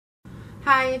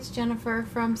Hi, it's Jennifer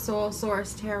from Soul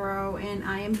Source Tarot, and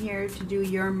I am here to do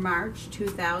your March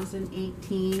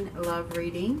 2018 love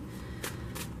reading.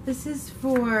 This is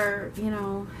for,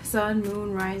 sun,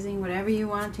 moon, rising, whatever you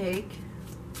want to take.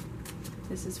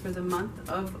 This is for the month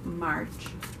of March.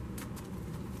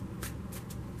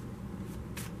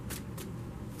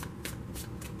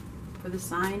 For the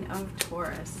sign of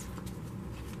Taurus.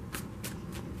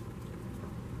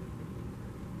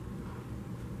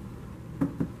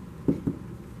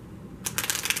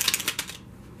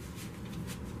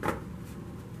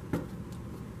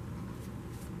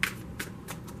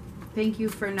 Thank you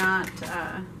for not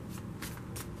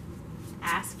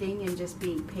asking and just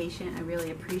being patient. I really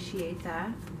appreciate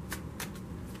that.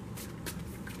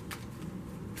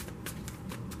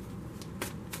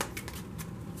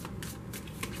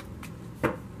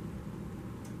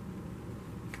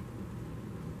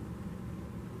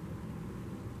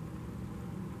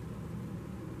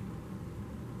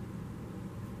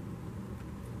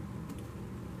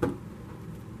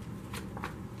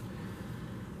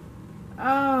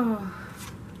 Oh,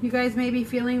 you guys may be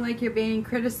feeling like you're being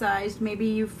criticized. Maybe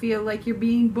you feel like you're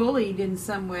being bullied in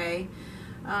some way.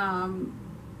 And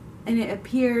it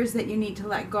appears that you need to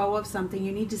let go of something.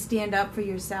 You need to stand up for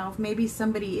yourself. Maybe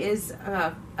somebody is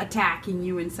attacking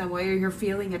you in some way, or you're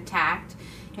feeling attacked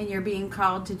and you're being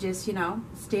called to just,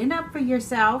 stand up for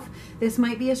yourself. This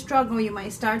might be a struggle. You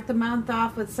might start the month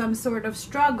off with some sort of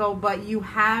struggle, but you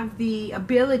have the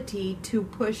ability to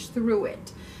push through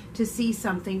it, to see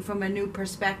something from a new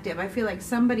perspective. I feel like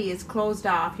somebody is closed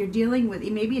off. You're dealing with,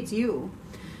 maybe it's you,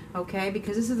 okay?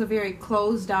 Because this is a very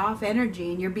closed off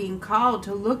energy, and you're being called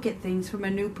to look at things from a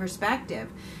new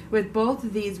perspective. With both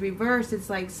of these reversed, it's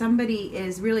like somebody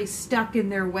is really stuck in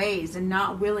their ways and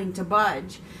not willing to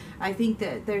budge. I think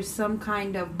that there's some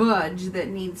kind of budge that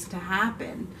needs to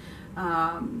happen.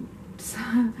 Okay.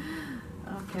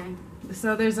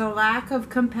 So there's a lack of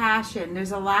compassion.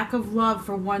 There's a lack of love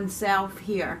for oneself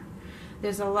here.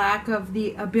 There's a lack of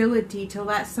the ability to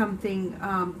let something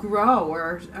grow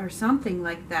or something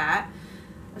like that.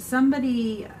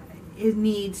 Somebody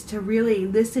needs to really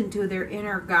listen to their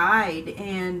inner guide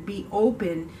and be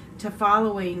open to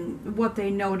following what they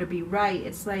know to be right.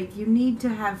 It's like you need to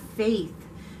have faith.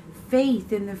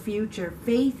 Faith in the future.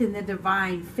 Faith in the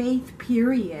divine. Faith,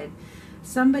 period.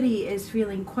 Somebody is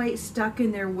feeling quite stuck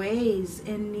in their ways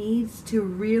and needs to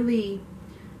really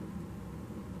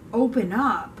open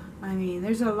up. I mean,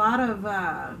 there's a lot of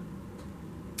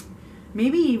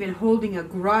maybe even holding a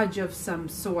grudge of some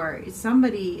sort.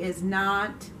 Somebody is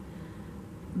not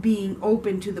being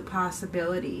open to the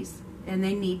possibilities, and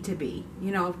they need to be,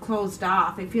 closed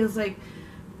off. It feels like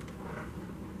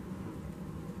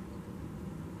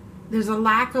there's a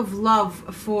lack of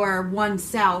love for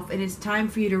oneself, and it's time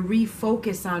for you to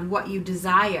refocus on what you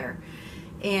desire.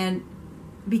 And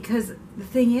because the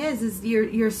thing is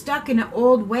you're stuck in an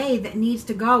old way that needs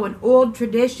to go, an old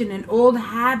tradition, an old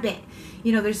habit.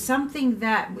 There's something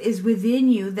that is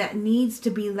within you that needs to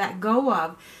be let go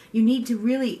of. You need to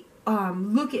really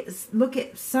look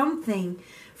at something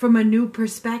from a new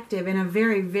perspective in a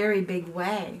very, very big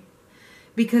way.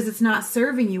 Because it's not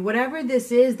serving you. Whatever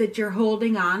this is that you're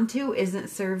holding on to isn't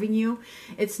serving you.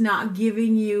 It's not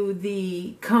giving you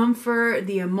the comfort,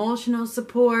 the emotional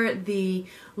support, the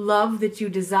love that you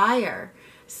desire.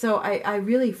 So I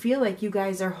really feel like you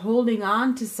guys are holding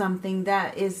on to something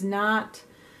that is not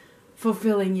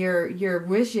fulfilling your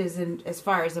wishes, and as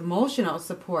far as emotional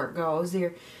support goes.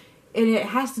 And it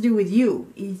has to do with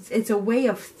you. It's a way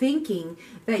of thinking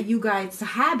that you guys, a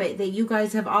habit that you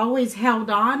guys have always held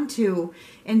on to,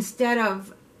 instead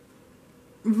of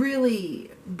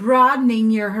really broadening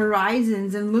your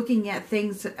horizons and looking at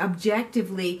things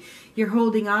objectively. You're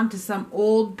holding on to some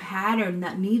old pattern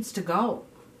that needs to go.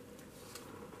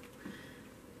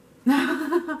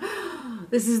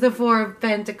 This is the Four of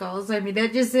Pentacles. I mean,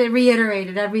 that just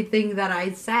reiterated everything that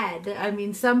I said. I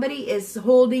mean, somebody is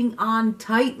holding on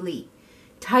tightly,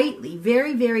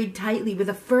 very, very tightly, with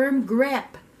a firm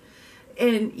grip.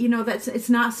 And, it's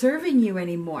not serving you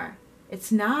anymore.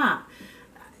 It's not.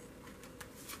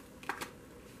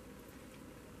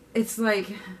 It's like,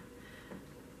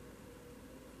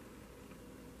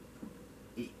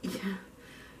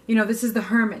 this is the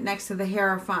Hermit next to the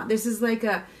Hierophant. This is like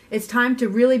it's time to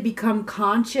really become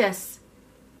conscious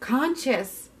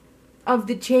of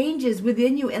the changes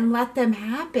within you and let them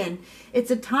happen.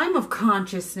 It's a time of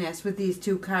consciousness with these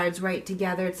two cards right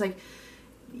together. It's like,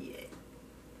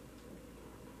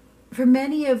 for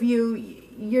many of you,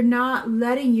 you're not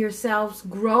letting yourselves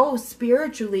grow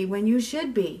spiritually when you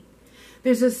should be.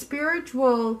 There's a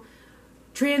spiritual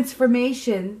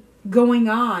transformation going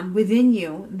on within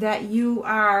you that you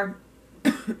are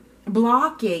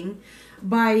blocking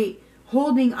by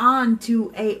holding on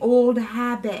to a old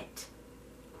habit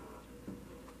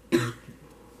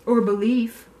or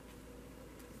belief.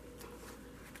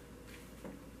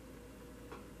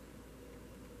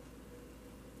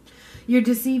 You're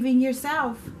deceiving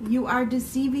yourself. You are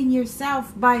deceiving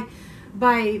yourself by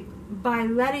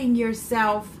letting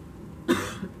yourself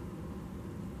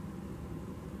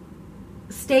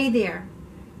stay there.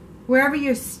 Wherever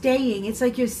you're staying, it's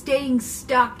like you're staying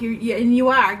stuck. And you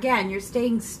are, again, you're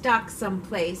staying stuck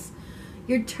someplace.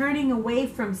 You're turning away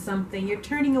from something. You're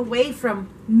turning away from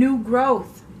new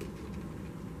growth.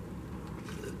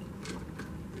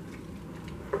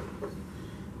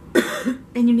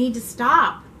 And you need to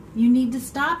stop. You need to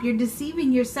stop. You're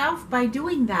deceiving yourself by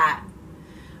doing that.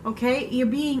 Okay? You're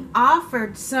being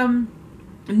offered some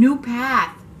new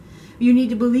path. You need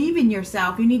to believe in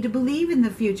yourself. You need to believe in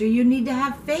the future. You need to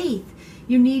have faith.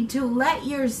 You need to let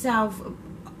yourself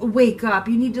wake up.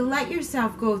 You need to let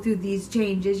yourself go through these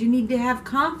changes. You need to have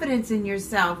confidence in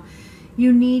yourself.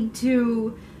 You need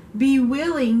to be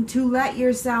willing to let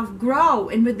yourself grow.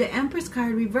 And with the Empress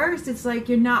card reversed, it's like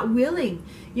you're not willing.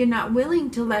 You're not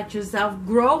willing to let yourself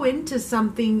grow into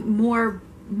something more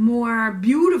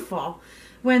beautiful.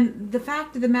 When the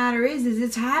fact of the matter is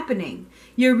it's happening.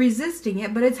 You're resisting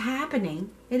it, but it's happening.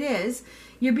 It is.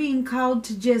 You're being called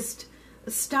to just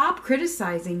stop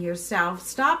criticizing yourself.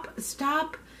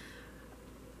 Stop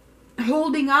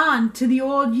holding on to the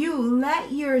old you.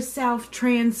 Let yourself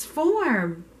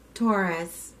transform,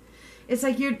 Taurus. It's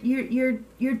like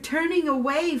you're turning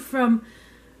away from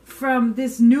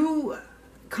this new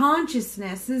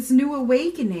consciousness, this new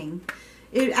awakening.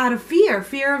 Out of fear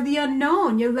of the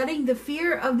unknown. You're letting the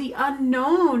fear of the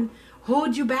unknown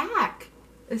hold you back.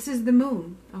 This is the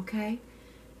moon, okay?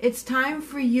 It's time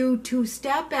for you to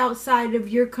step outside of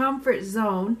your comfort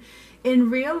zone and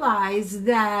realize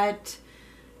that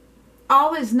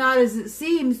all is not as it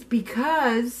seems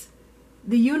because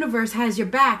the universe has your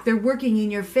back. They're working in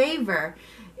your favor.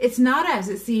 It's not as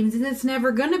it seems, and it's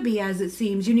never going to be as it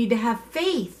seems. You need to have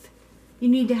faith. You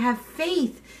need to have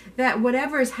faith that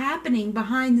whatever is happening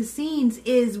behind the scenes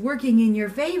is working in your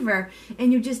favor,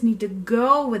 and you just need to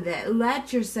go with it.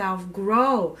 Let yourself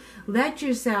grow. Let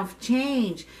yourself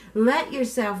change. Let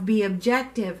yourself be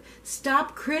objective.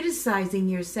 Stop criticizing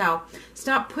yourself.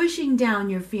 Stop pushing down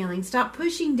your feelings. Stop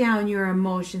pushing down your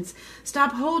emotions.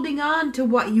 Stop holding on to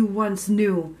what you once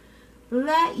knew.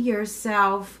 Let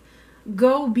yourself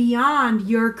go beyond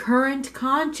your current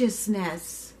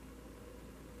consciousness.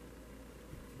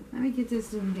 Let me get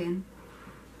this zoomed in.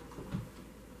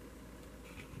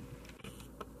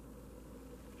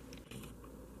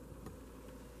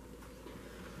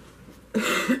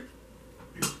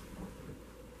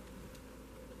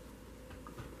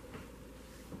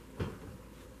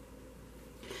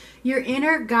 Your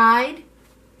inner guide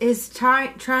is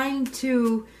trying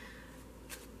to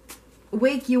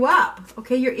wake you up.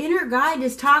 Okay, your inner guide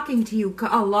is talking to you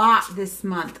a lot this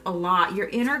month, a lot. Your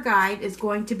inner guide is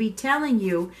going to be telling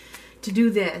you to do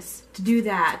this, to do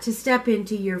that, to step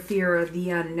into your fear of the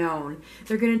unknown.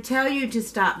 They're going to tell you to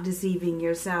stop deceiving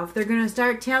yourself. They're going to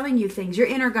start telling you things. Your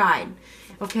inner guide.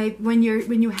 Okay, when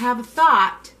you have a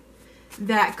thought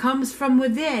that comes from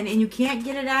within and you can't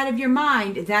get it out of your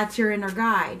mind, that's your inner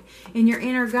guide. And your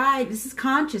inner guide, this is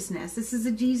consciousness. This is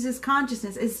a Jesus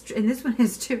consciousness. And this one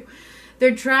is too.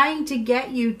 They're trying to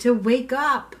get you to wake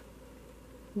up.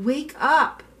 Wake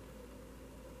up.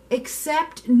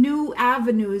 Accept new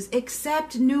avenues.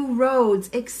 Accept new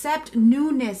roads. Accept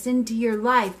newness into your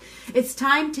life. It's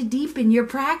time to deepen your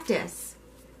practice.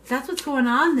 That's what's going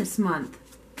on this month.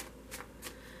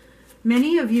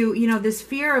 Many of you, this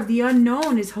fear of the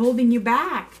unknown is holding you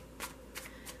back.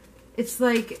 It's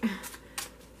like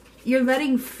you're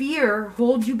letting fear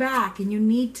hold you back, and you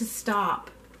need to stop.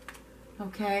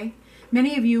 Okay?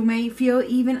 Many of you may feel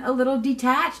even a little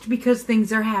detached because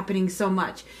things are happening so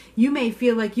much. You may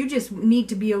feel like you just need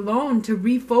to be alone to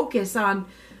refocus on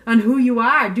who you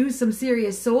are. Do some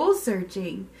serious soul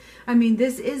searching. I mean,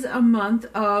 this is a month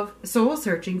of soul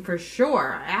searching for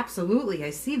sure. Absolutely,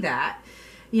 I see that.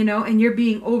 And you're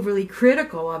being overly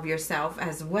critical of yourself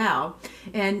as well.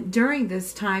 And during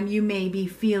this time, you may be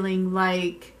feeling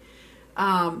like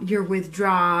you're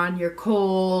withdrawn, you're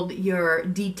cold, you're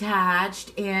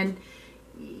detached, and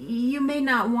you may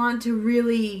not want to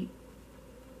really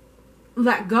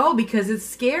let go because it's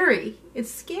scary.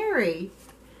 It's scary.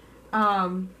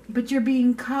 But you're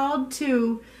being called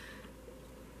to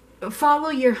follow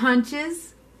your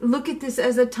hunches. Look at this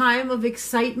as a time of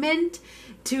excitement.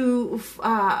 It's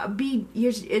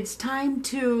time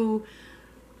to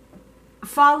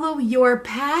follow your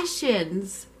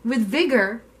passions with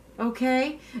vigor,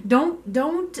 okay?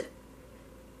 Don't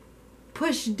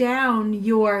push down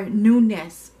your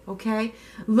newness, okay?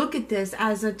 Look at this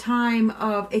as a time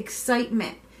of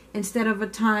excitement instead of a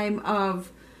time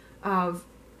of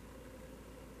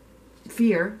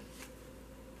fear.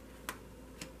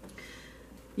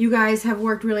 You guys have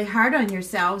worked really hard on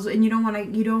yourselves, and you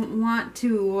don't want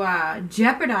to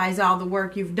jeopardize all the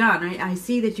work you've done. I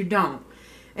see that you don't.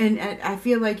 And I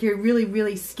feel like you're really,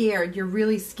 really scared. You're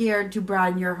really scared to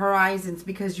broaden your horizons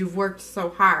because you've worked so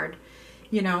hard.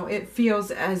 You know, it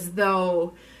feels as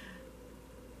though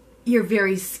you're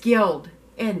very skilled,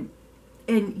 and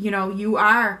you know, you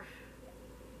are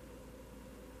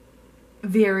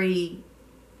very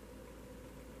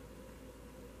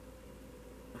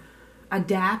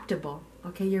adaptable.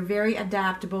 Okay, you're very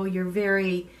adaptable, you're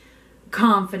very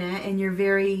confident, and you're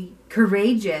very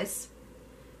courageous.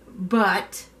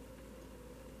 But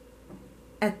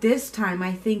at this time,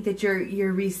 I think that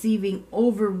you're receiving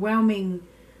overwhelming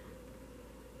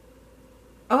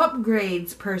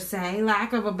upgrades, per se,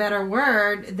 lack of a better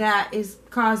word, that is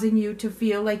causing you to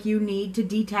feel like you need to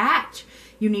detach.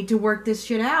 You need to work this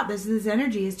shit out. This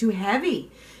energy is too heavy.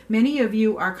 Many of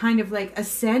you are kind of like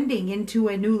ascending into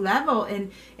a new level,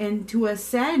 and to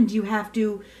ascend, you have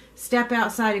to step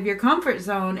outside of your comfort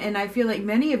zone. And I feel like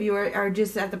many of you are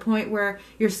just at the point where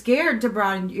you're scared to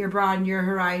broaden your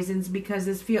horizons, because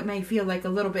this may feel like a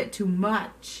little bit too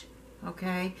much.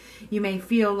 Okay, you may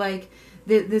feel like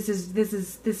this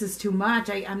is too much.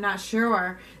 I'm not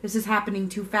sure. This is happening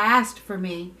too fast for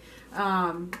me.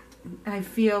 I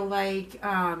feel like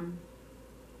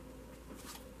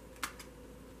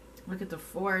look at the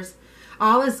force.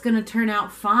 All is going to turn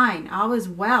out fine. All is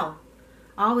well.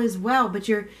 All is well. But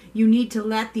you need to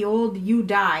let the old you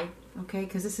die. Okay,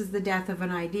 because this is the death of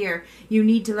an idea. You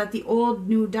need to let the old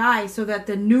new die so that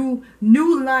the new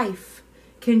life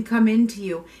can come into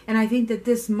you. And I think that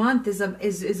this month is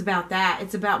about that.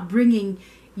 It's about bringing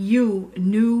you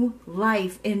new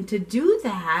life. And to do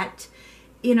that,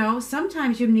 you know,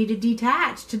 sometimes you need to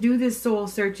detach to do this soul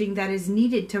searching that is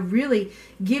needed to really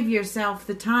give yourself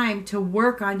the time to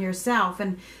work on yourself.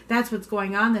 And that's what's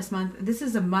going on this month. This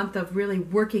is a month of really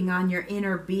working on your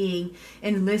inner being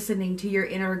and listening to your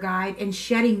inner guide and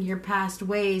shedding your past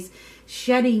ways,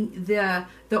 shedding the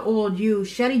old you,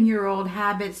 shedding your old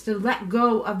habits, to let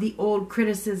go of the old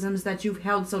criticisms that you've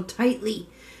held so tightly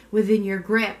within your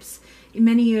grips.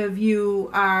 Many of you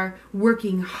are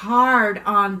working hard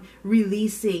on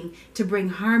releasing, to bring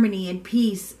harmony and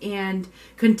peace and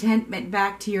contentment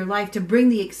back to your life, to bring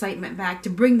the excitement back, to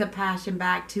bring the passion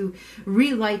back, to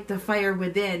relight the fire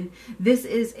within. This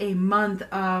is a month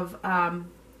of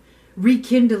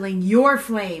rekindling your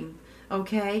flame,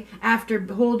 okay, after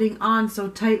holding on so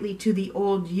tightly to the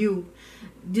old you.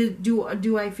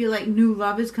 Do I feel like new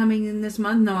love is coming in this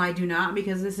month? No, I do not,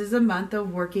 because this is a month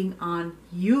of working on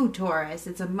you, Taurus.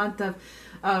 It's a month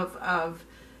of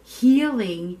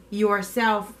healing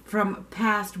yourself from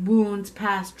past wounds,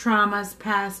 past traumas,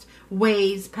 past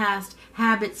ways, past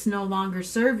habits no longer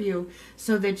serve you,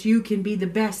 so that you can be the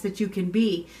best that you can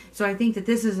be. So I think that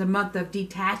this is a month of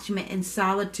detachment and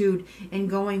solitude and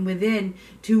going within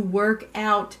to work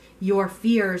out your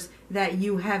fears that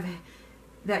you have,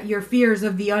 that your fears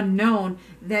of the unknown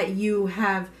that you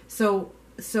have so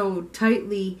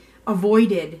tightly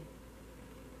avoided.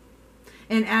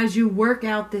 And as you work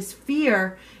out this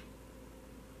fear,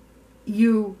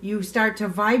 you start to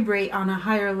vibrate on a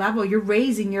higher level. You're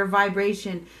raising your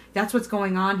vibration. That's what's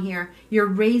going on here. You're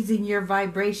raising your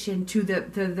vibration to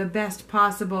the best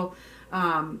possible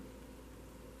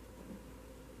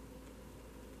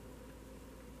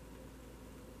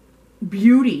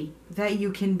beauty that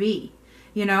you can be.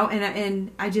 You know,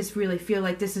 and I just really feel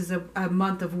like this is a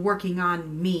month of working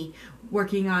on me,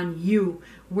 working on you,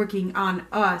 working on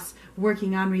us,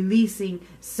 working on releasing,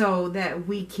 so that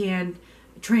we can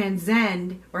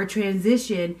transcend or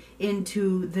transition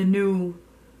into the new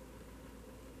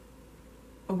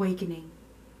awakening.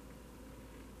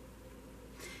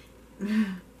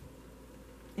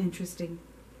 Interesting.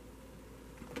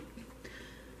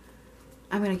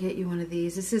 I'm gonna get you one of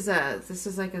these. This is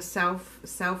like a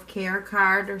self-care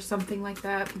card or something like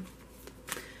that.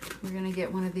 We're gonna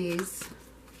get one of these.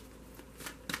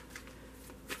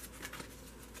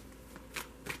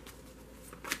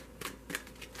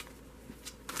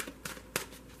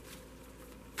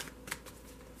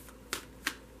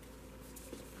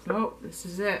 Oh, this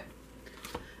is it.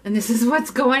 And this is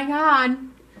what's going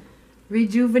on.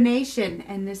 Rejuvenation.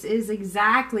 And this is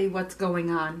exactly what's going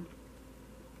on.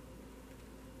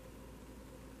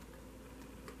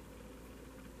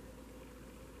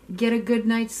 get a good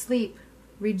night's sleep.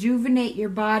 Rejuvenate your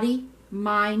body,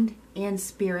 mind, and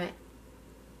spirit.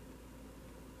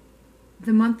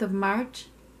 The month of March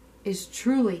is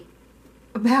truly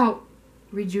about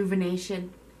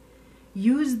rejuvenation.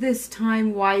 Use this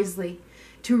time wisely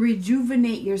to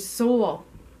rejuvenate your soul.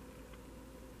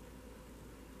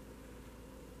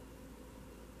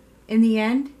 In the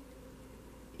end,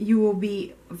 you will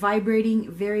be vibrating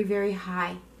very, very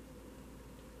high.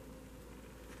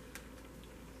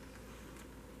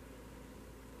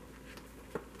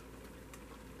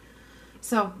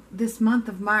 So this month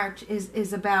of March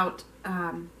is about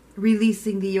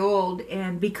releasing the old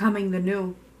and becoming the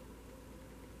new.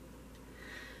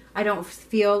 I don't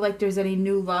feel like there's any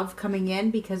new love coming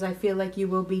in because I feel like you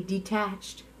will be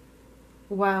detached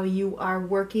while you are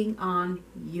working on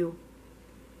you.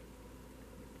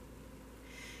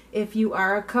 If you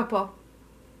are a couple,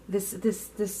 this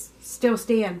still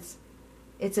stands.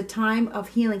 It's a time of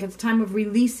healing. It's a time of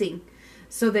releasing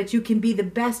so that you can be the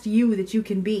best you that you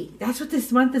can be. That's what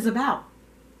this month is about.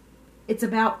 It's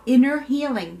about inner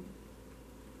healing.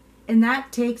 And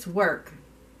that takes work.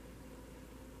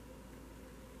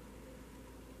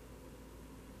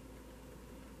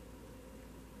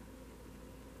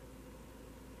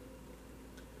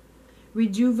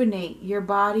 Rejuvenate your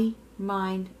body,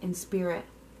 mind, and spirit.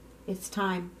 It's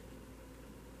time.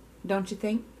 Don't you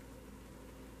think?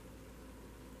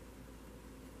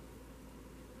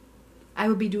 I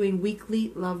will be doing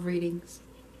weekly love readings.